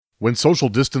When social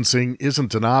distancing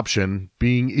isn't an option,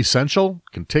 being essential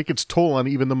can take its toll on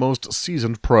even the most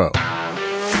seasoned pro.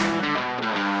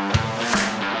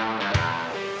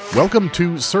 Welcome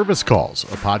to Service Calls,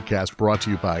 a podcast brought to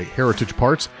you by Heritage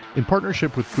Parts in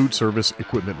partnership with Food Service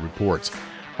Equipment Reports.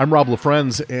 I'm Rob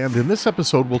LaFrenz, and in this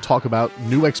episode we'll talk about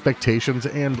new expectations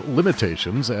and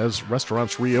limitations as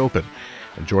restaurants reopen.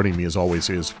 And joining me as always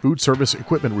is Food Service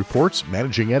Equipment Reports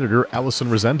Managing Editor Allison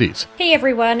Resendiz. Hey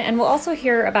everyone, and we'll also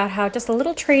hear about how just a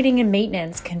little training and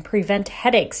maintenance can prevent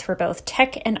headaches for both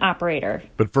tech and operator.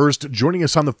 But first, joining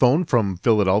us on the phone from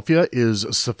Philadelphia is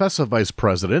Cephesa Vice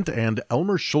President and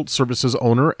Elmer Schultz Services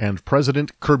owner and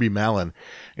President Kirby Mallon.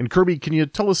 And Kirby, can you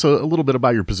tell us a little bit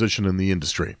about your position in the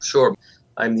industry? Sure.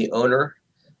 I'm the owner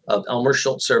of Elmer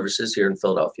Schultz Services here in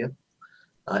Philadelphia.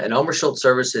 And Elmer Schultz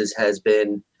Services has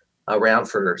been around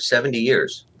for 70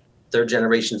 years, third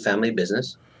generation family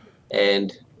business.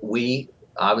 And we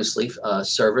obviously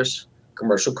service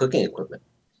commercial cooking equipment.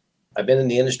 I've been in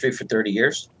the industry for 30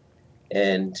 years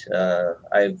and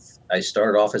I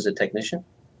started off as a technician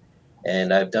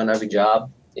and I've done every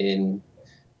job in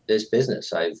this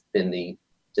business. I've been the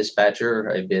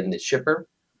dispatcher, I've been the shipper,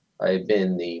 I've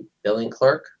been the billing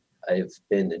clerk, I've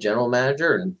been the general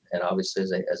manager, and obviously,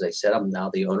 as I said, I'm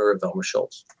now the owner of Elmer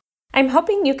Schultz. I'm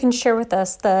hoping you can share with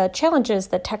us the challenges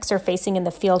that techs are facing in the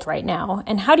field right now,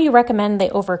 and how do you recommend they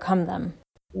overcome them?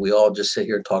 We all just sit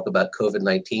here and talk about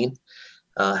COVID-19.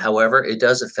 However, it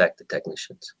does affect the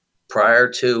technicians. Prior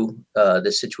to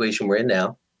the situation we're in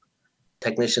now,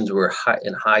 technicians were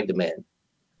in high demand,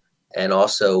 and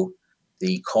also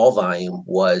the call volume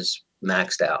was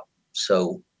maxed out.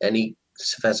 So any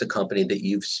Cephesa company that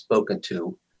you've spoken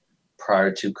to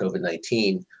prior to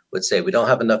COVID-19 would say, we don't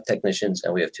have enough technicians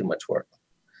and we have too much work.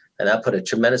 And that put a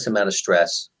tremendous amount of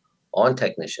stress on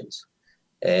technicians.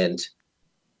 And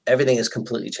everything has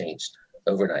completely changed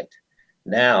overnight.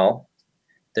 Now,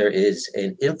 there is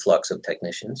an influx of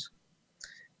technicians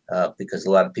because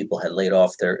a lot of people had laid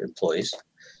off their employees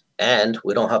and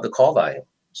we don't have the call volume.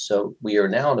 So we are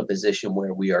now in a position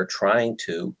where we are trying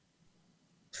to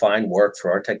find work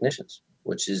for our technicians,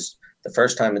 which is the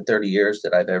first time in 30 years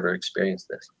that I've ever experienced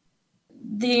this.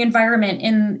 The environment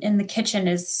in the kitchen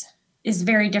is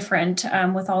very different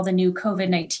with all the new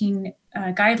COVID-19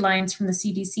 guidelines from the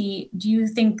CDC. Do you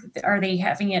think,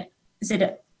 is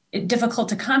it difficult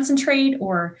to concentrate,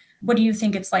 or what do you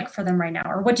think it's like for them right now?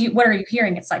 Or what are you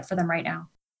hearing it's like for them right now?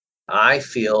 I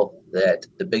feel that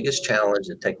the biggest challenge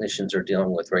that technicians are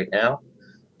dealing with right now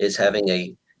is having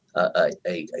a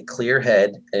clear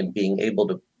head and being able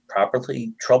to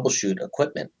properly troubleshoot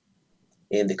equipment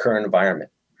in the current environment.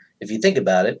 If you think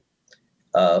about it,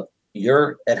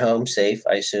 you're at home safe,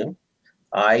 I assume.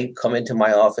 I come into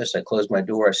my office, I close my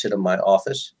door, I sit in my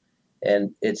office, and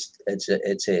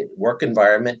it's a work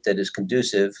environment that is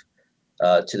conducive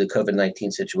to the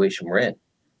COVID-19 situation we're in.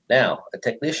 Now, a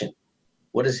technician,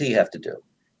 what does he have to do?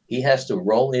 He has to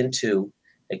roll into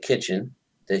a kitchen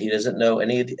that he doesn't know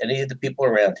any of the people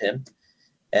around him,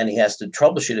 and he has to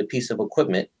troubleshoot a piece of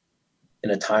equipment in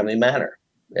a timely manner.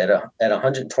 At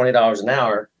 $120 an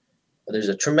hour, there's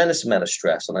a tremendous amount of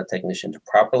stress on a technician to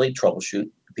properly troubleshoot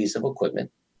a piece of equipment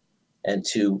and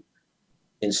to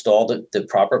install the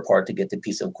proper part to get the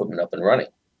piece of equipment up and running.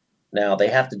 Now, they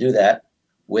have to do that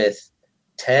with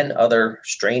 10 other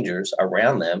strangers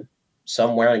around them,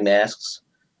 some wearing masks,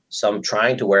 some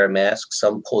trying to wear a mask,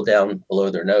 some pulled down below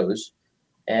their nose.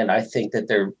 And I think that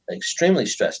they're extremely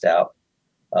stressed out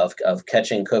of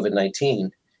catching COVID-19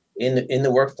 in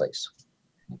the workplace.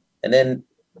 And then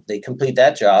they complete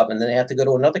that job and then they have to go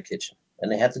to another kitchen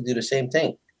and they have to do the same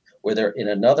thing where they're in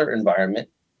another environment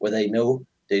where they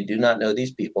do not know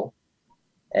these people.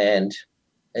 And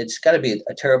it's got to be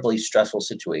a terribly stressful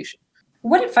situation.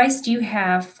 What advice do you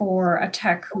have for a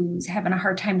tech who's having a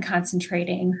hard time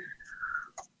concentrating?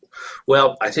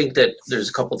 Well, I think that there's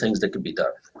a couple things that could be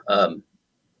done.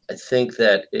 I think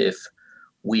that if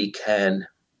we can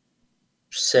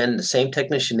send the same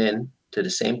technician in to the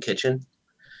same kitchen,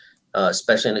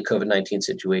 especially in a COVID-19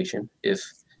 situation, if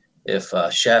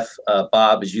Chef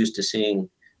Bob is used to seeing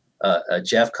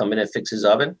Jeff come in and fix his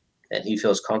oven, and he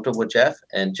feels comfortable with Jeff,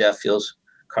 and Jeff feels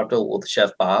comfortable with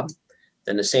Chef Bob,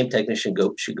 then the same technician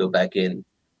should go back in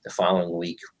the following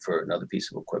week for another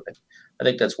piece of equipment. I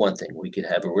think that's one thing. We could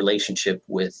have a relationship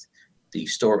with the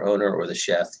store owner or the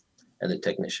chef and the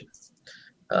technician.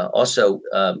 Also,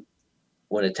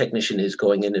 when a technician is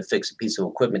going in to fix a piece of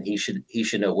equipment, he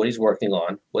should know what he's working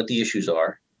on, what the issues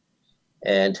are,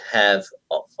 and have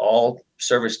all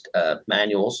service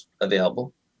manuals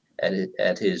available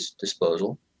at his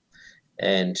disposal.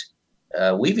 And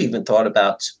we've even thought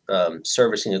about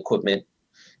servicing equipment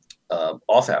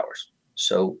off hours.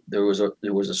 So there was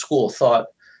a school of thought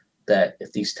that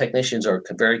if these technicians are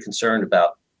very concerned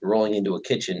about rolling into a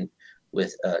kitchen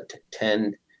with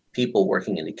 10 people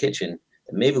working in the kitchen,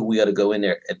 then maybe we ought to go in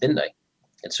there at midnight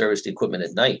and service the equipment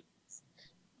at night.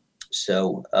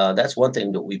 So that's one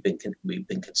thing that we've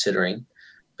been considering.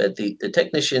 But the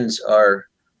technicians are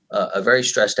very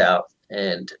stressed out,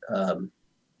 and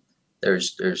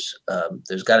there's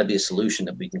got to be a solution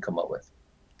that we can come up with.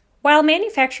 While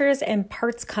manufacturers and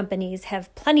parts companies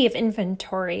have plenty of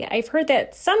inventory, I've heard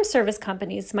that some service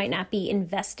companies might not be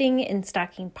investing in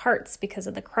stocking parts because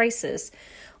of the crisis.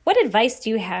 What advice do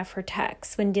you have for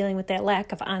techs when dealing with that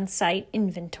lack of on-site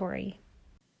inventory?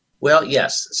 Well,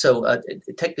 yes. So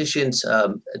technicians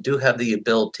do have the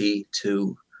ability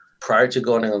to, prior to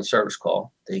going on a service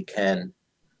call, they can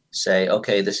say,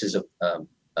 okay, this is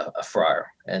a fryer,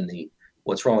 and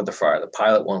what's wrong with the fryer? The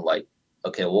pilot won't light.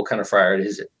 Okay, well, what kind of fryer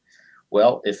is it?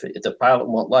 Well, if the pilot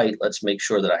won't light, let's make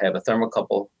sure that I have a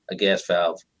thermocouple, a gas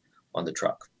valve on the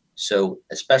truck. So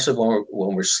especially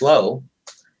when we're slow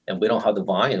and we don't have the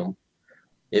volume,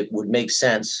 it would make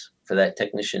sense for that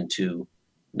technician to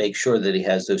make sure that he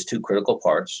has those two critical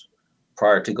parts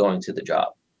prior to going to the job.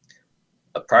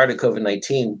 Prior to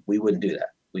COVID-19, we wouldn't do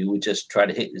that. We would just try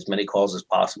to hit as many calls as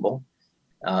possible.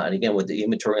 And again, with the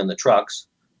inventory on the trucks,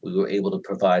 we were able to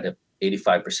provide a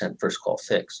 85% first call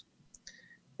fix.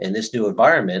 In this new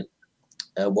environment,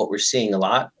 what we're seeing a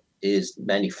lot is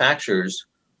manufacturers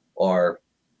are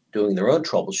doing their own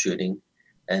troubleshooting,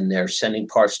 and they're sending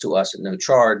parts to us at no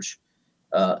charge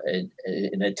in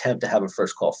an attempt to have a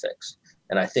first call fix.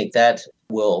 And I think that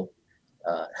will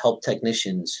help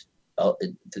technicians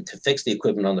to fix the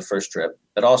equipment on the first trip,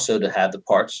 but also to have the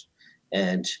parts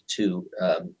and to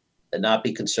not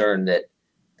be concerned that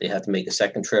they have to make a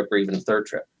second trip or even a third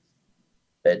trip.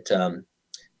 But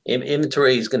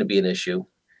inventory is going to be an issue.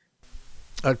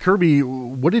 Kirby,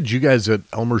 what did you guys at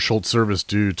Elmer Schultz Service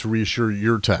do to reassure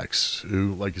your techs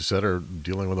who, like you said, are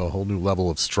dealing with a whole new level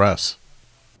of stress?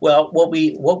 Well, what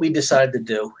we decided to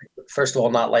do, first of all,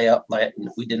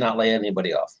 we did not lay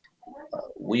anybody off.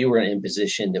 We were in a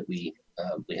position that we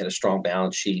had a strong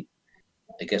balance sheet.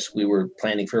 I guess we were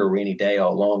planning for a rainy day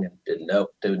all along and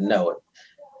didn't know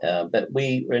it. But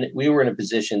we were in a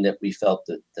position that we felt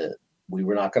that we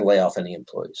were not going to lay off any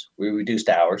employees. We reduced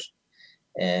hours,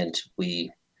 and we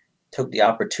took the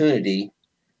opportunity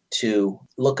to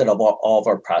look at all of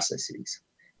our processes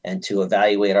and to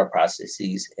evaluate our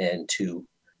processes and to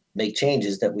make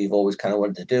changes that we've always kind of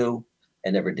wanted to do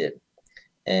and never did.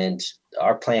 And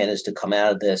our plan is to come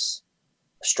out of this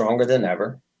stronger than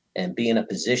ever and be in a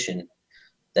position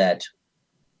that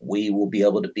we will be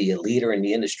able to be a leader in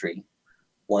the industry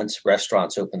once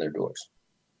restaurants open their doors.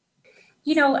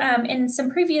 You know, in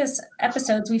some previous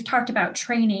episodes, we've talked about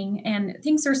training, and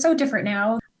things are so different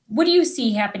now. What do you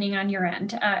see happening on your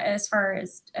end as far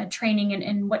as training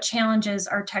and what challenges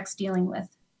are techs dealing with?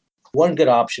 One good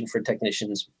option for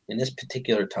technicians in this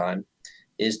particular time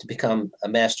is to become a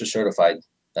master certified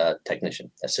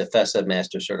technician, a CFESA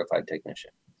master certified technician.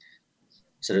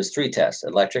 So there's 3 tests: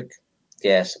 electric,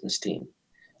 gas, and steam.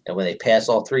 And when they pass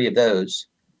all 3 of those,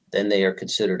 then they are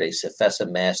considered a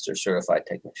CFESA master certified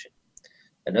technician.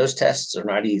 And those tests are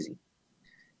not easy.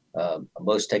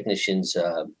 Most technicians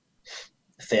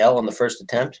fail on the first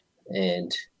attempt,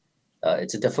 and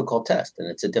it's a difficult test. And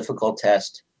it's a difficult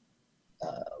test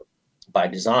by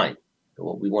design.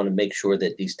 We want to make sure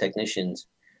that these technicians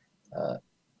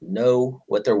know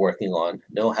what they're working on,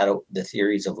 know the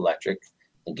theories of electric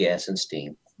and gas and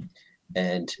steam.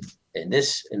 And in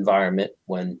this environment,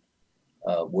 when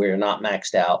we're not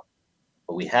maxed out,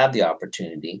 but we have the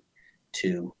opportunity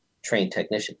to train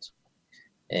technicians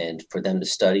and for them to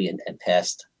study and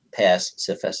pass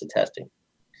CFESA testing.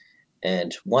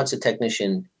 And once a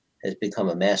technician has become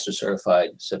a master certified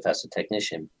CFESA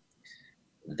technician,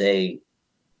 they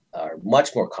are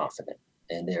much more confident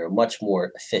and they're much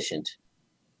more efficient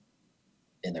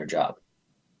in their job.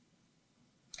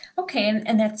 Okay,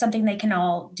 and that's something they can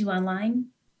all do online?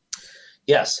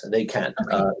 Yes, they can.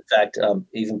 Okay. In fact,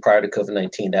 even prior to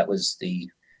COVID-19, that was the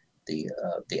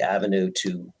avenue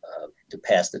to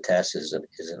pass the test is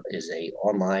a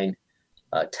online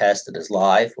test that is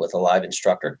live with a live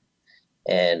instructor,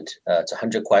 and it's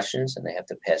 100 questions, and they have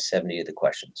to pass 70 of the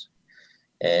questions.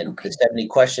 And Okay. the 70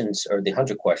 questions, or the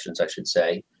 100 questions, I should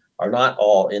say, are not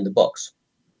all in the books,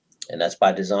 and that's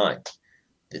by design.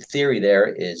 The theory there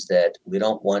is that we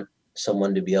don't want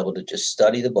someone to be able to just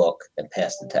study the book and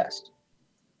pass the test.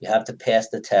 You have to pass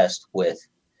the test with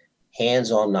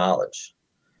hands-on knowledge,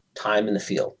 time in the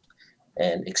field,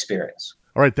 and experience.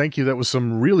 All right, thank you. That was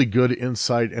some really good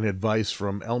insight and advice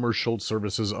from Elmer Schultz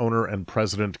Services owner and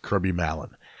president Kirby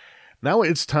Mallon. Now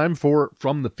it's time for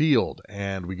From the Field,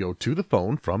 and we go to the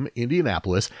phone from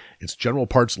Indianapolis. It's General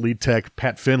Parts Lead Tech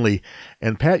Pat Finley.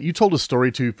 And Pat, you told a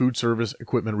story to Food Service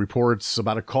Equipment Reports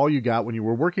about a call you got when you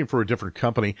were working for a different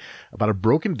company about a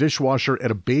broken dishwasher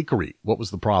at a bakery. What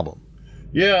was the problem?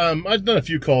 Yeah, I've done a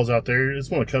few calls out there. It's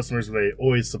one of the customers where they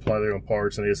always supply their own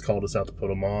parts, and they just called us out to put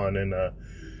them on. And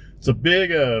it's a big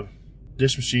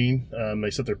dish machine. They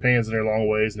set their pans in there long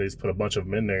ways, and they just put a bunch of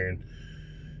them in there. And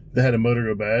they had a motor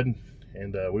go bad,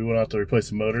 and we went out to replace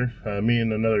the motor. Me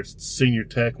and another senior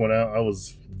tech went out. I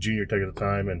was junior tech at the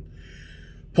time, and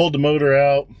pulled the motor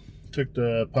out, took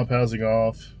the pump housing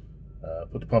off,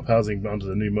 put the pump housing onto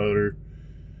the new motor,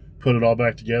 put it all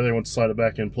back together, went to slide it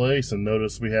back in place, and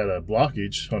noticed we had a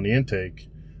blockage on the intake.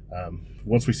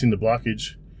 Once we seen the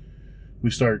blockage, we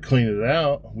started cleaning it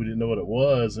out. We didn't know what it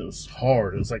was. It was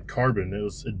hard. It was like carbon.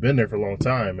 It'd been there for a long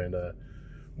time. And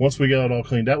once we got it all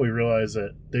cleaned out, we realized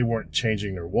that they weren't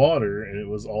changing their water, and it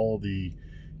was all the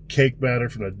cake batter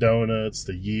from the donuts,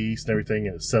 the yeast, and everything,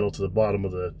 and it settled to the bottom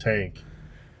of the tank.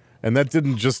 And that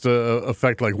didn't just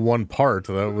affect like one part.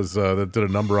 That did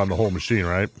a number on the whole machine,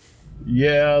 right?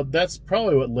 Yeah, that's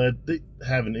probably what led to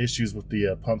having issues with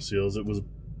the pump seals. It was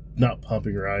not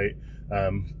pumping right.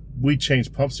 We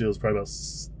changed pump seals probably about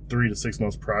 3 to 6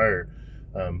 months prior,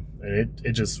 and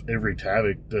it wreaked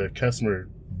havoc. The customer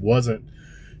wasn't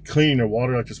cleaning their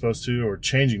water like they're supposed to, or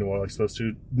changing the water like they're supposed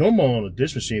to. Normal on a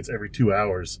dish machine, it's every 2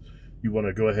 hours. You want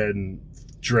to go ahead and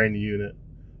drain the unit,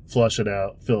 flush it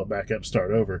out, fill it back up,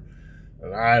 start over.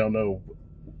 And I don't know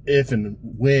if and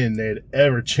when they'd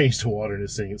ever changed the water in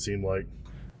this thing, it seemed like.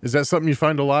 Is that something you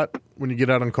find a lot when you get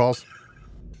out on calls?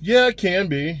 Yeah, it can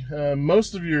be.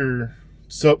 Most of your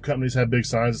soap companies have big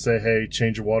signs that say, hey,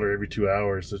 change your water every 2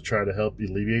 hours to try to help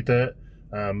alleviate that.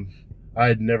 I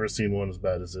had never seen one as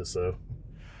bad as this, though.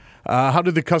 How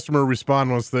did the customer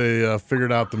respond once they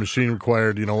figured out the machine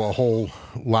required, a whole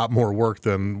lot more work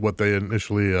than what they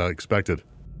initially expected?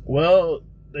 Well,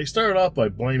 they started off by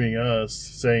blaming us,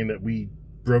 saying that we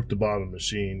broke the bottom of the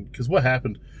machine. Because what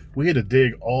happened, we had to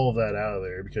dig all of that out of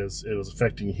there because it was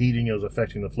affecting heating, it was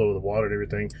affecting the flow of the water and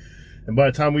everything. And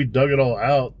by the time we dug it all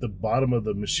out, the bottom of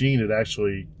the machine had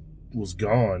actually was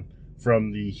gone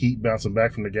from the heat bouncing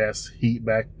back from the gas heat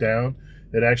back down.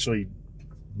 It actually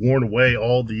worn away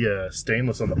all the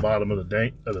stainless on the bottom of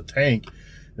the tank,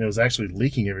 and it was actually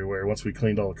leaking everywhere once we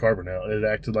cleaned all the carbon out. It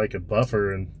acted like a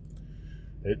buffer, and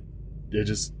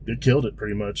it killed it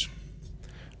pretty much.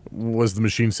 Was the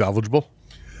machine salvageable?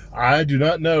 I do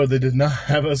not know. They did not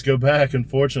have us go back,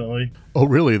 unfortunately. Oh,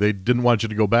 really? They didn't want you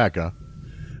to go back, huh?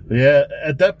 Yeah,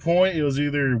 at that point, it was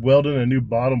either welding a new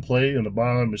bottom plate on the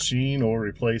bottom of the machine or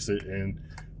replace it, and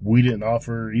we didn't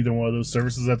offer either one of those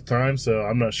services at the time, so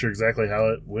I'm not sure exactly how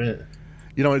it went.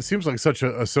 It seems like such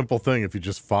a simple thing if you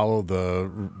just follow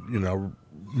the,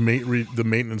 the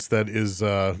maintenance that is,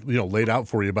 laid out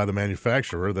for you by the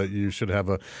manufacturer, that you should have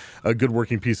a good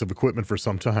working piece of equipment for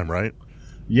some time, right?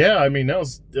 Yeah, I mean, that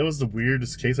was the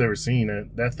weirdest case I've ever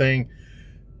seen. That thing,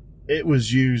 it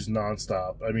was used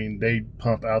nonstop. I mean, they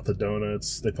pump out the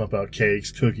donuts, they pump out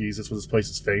cakes, cookies. That's what this place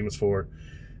is famous for.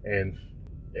 And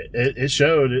it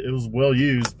showed it was well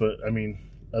used, but I mean,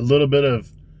 a little bit of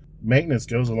maintenance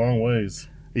goes a long ways.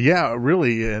 Yeah,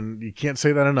 really, and you can't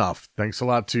say that enough. Thanks a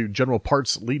lot to General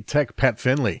Parts Lead Tech Pat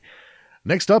Finley.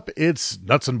 Next up, it's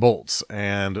Nuts and Bolts,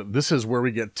 and this is where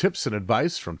we get tips and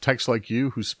advice from techs like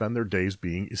you who spend their days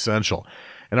being essential.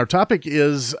 And our topic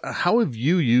is, how have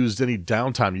you used any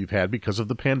downtime you've had because of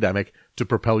the pandemic to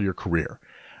propel your career?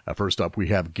 First up, we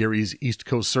have Gary's East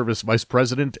Coast Service Vice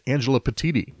President, Angela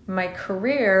Petiti. My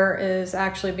career is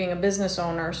actually being a business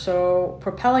owner, so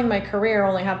propelling my career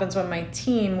only happens when my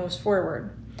team moves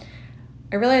forward.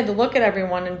 I really had to look at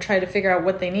everyone and try to figure out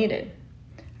what they needed.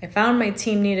 I found my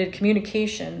team needed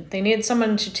communication. They needed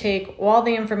someone to take all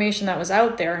the information that was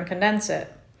out there and condense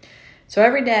it. So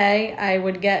every day I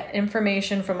would get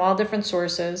information from all different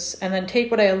sources and then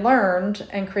take what I learned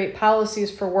and create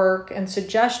policies for work and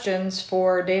suggestions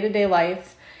for day-to-day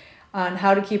life on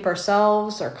how to keep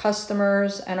ourselves, our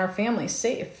customers, and our families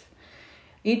safe.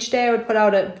 Each day I would put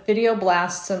out a video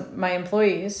blast to my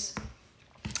employees.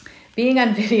 Being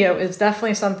on video is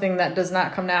definitely something that does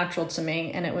not come natural to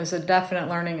me, and it was a definite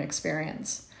learning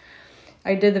experience.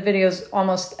 I did the videos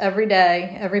almost every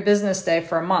day, every business day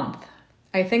for a month.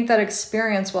 I think that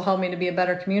experience will help me to be a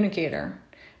better communicator,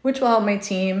 which will help my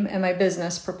team and my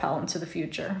business propel into the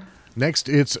future. Next,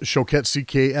 it's Choquette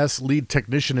CKS lead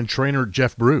technician and trainer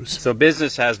Jeff Bruce. So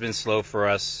business has been slow for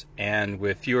us, and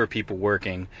with fewer people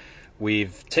working,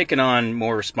 we've taken on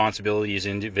more responsibilities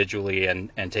individually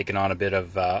and taken on a bit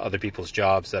of other people's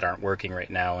jobs that aren't working right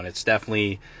now. And it's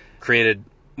definitely created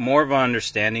more of an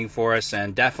understanding for us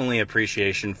and definitely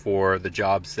appreciation for the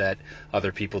jobs that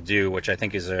other people do, which I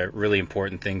think is a really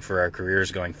important thing for our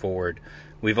careers going forward.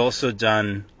 We've also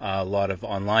done a lot of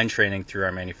online training through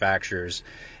our manufacturers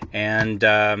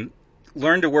and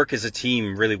learned to work as a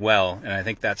team really well, and I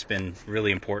think that's been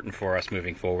really important for us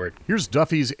moving forward. Here's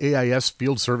Duffy's AIS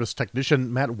field service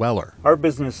technician, Matt Weller. Our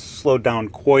business slowed down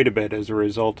quite a bit as a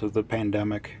result of the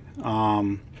pandemic.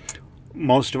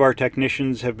 Most of our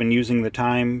technicians have been using the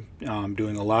time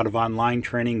doing a lot of online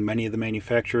training. Many of the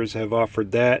manufacturers have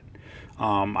offered that.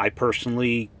 I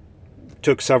personally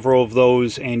took several of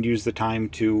those and used the time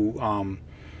to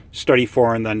study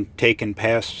for and then take and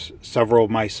pass several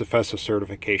of my CFESA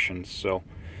certifications. So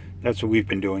that's what we've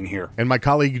been doing here. And my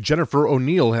colleague Jennifer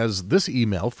O'Neill has this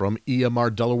email from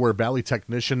EMR Delaware Valley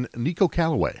technician Nico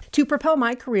Calloway. To propel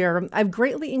my career, I've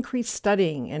greatly increased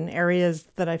studying in areas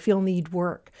that I feel need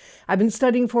work. I've been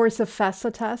studying for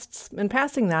CFESA tests and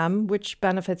passing them, which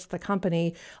benefits the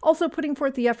company. Also putting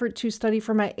forth the effort to study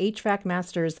for my HVAC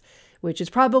master's, which is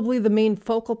probably the main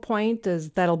focal point,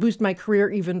 as that'll boost my career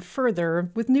even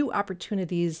further with new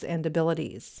opportunities and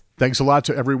abilities. Thanks a lot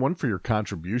to everyone for your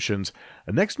contributions.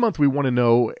 Next month, we want to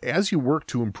know, as you work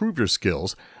to improve your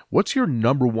skills, what's your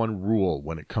number one rule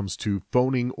when it comes to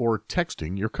phoning or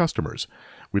texting your customers?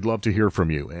 We'd love to hear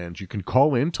from you, and you can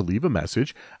call in to leave a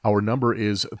message. Our number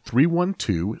is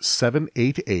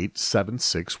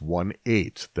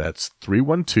 312-788-7618. That's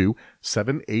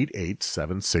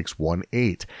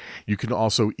 312-788-7618. You can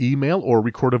also email or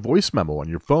record a voice memo on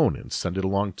your phone and send it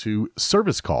along to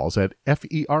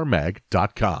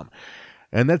servicecalls@fermag.com.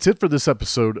 And that's it for this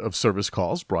episode of Service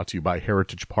Calls, brought to you by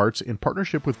Heritage Parts in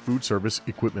partnership with Food Service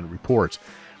Equipment Reports.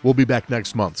 We'll be back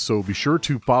next month, so be sure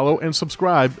to follow and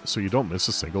subscribe so you don't miss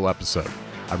a single episode.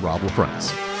 I'm Rob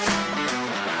LaFrance.